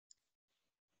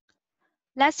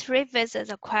Let's revisit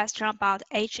the question about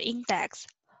H-index.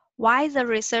 Why the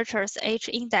researcher's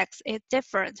H-index is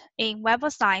different in Web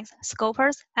of Science,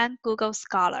 Scopus, and Google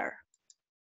Scholar.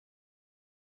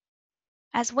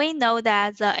 As we know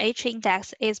that the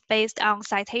H-index is based on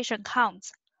citation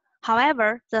counts.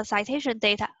 However, the citation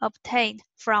data obtained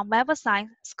from Web of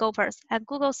Science, Scopus, and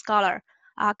Google Scholar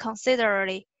are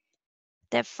considerably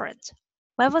different.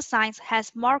 Web of Science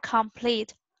has more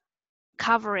complete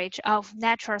coverage of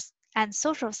natural and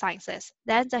social sciences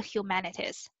than the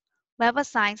humanities. Web of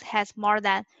Science has more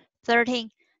than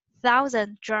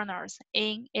 13,000 journals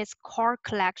in its core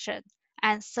collection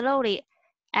and slowly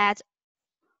adds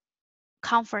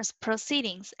conference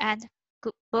proceedings and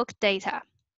book data.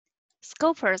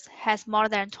 Scopus has more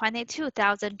than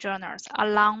 22,000 journals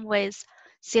along with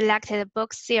selected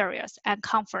book series and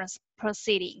conference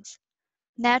proceedings.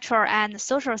 Natural and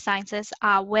social sciences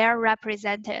are well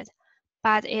represented,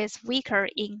 but is weaker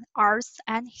in arts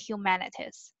and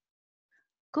humanities.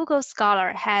 Google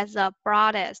Scholar has the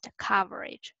broadest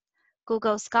coverage.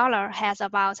 Google Scholar has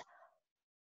about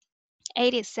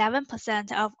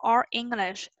 87% of all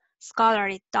English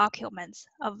scholarly documents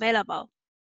available,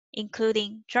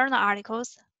 including journal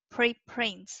articles,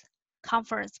 preprints,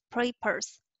 conference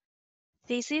papers,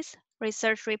 theses,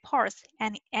 research reports,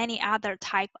 and any other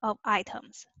type of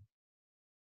items.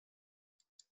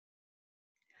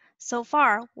 So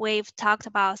far, we've talked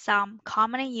about some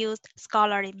commonly used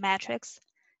scholarly metrics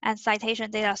and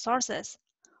citation data sources.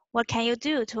 What can you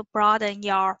do to broaden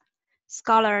your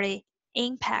scholarly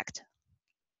impact?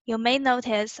 You may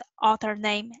notice author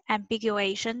name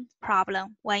ambiguation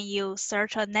problem when you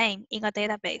search a name in a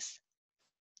database.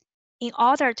 In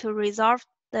order to resolve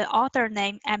the author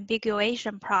name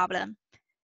ambiguation problem,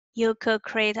 you could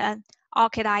create an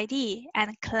ORCID ID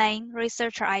and claim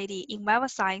researcher ID in Web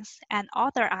of Science and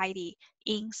author ID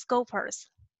in Scopus.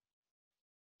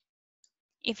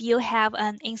 If you have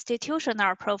an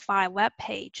institutional profile web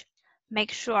page,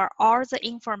 make sure all the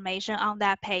information on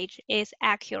that page is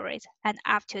accurate and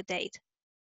up to date.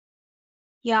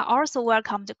 You are also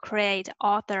welcome to create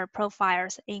author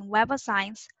profiles in Web of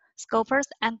Science, Scopus,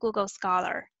 and Google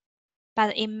Scholar,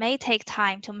 but it may take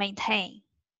time to maintain.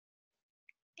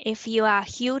 If you are a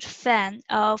huge fan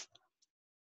of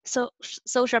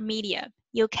social media,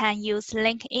 you can use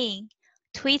LinkedIn,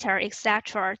 Twitter,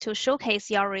 etc. to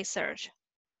showcase your research.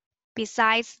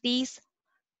 Besides these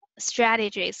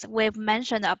strategies we've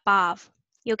mentioned above,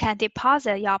 you can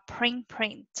deposit your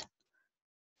preprint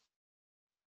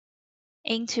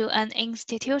into an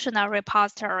institutional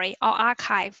repository or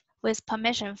archive with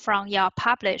permission from your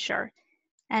publisher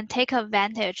and take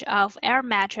advantage of error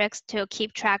metrics to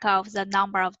keep track of the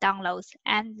number of downloads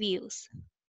and views.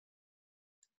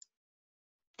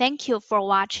 Thank you for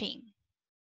watching.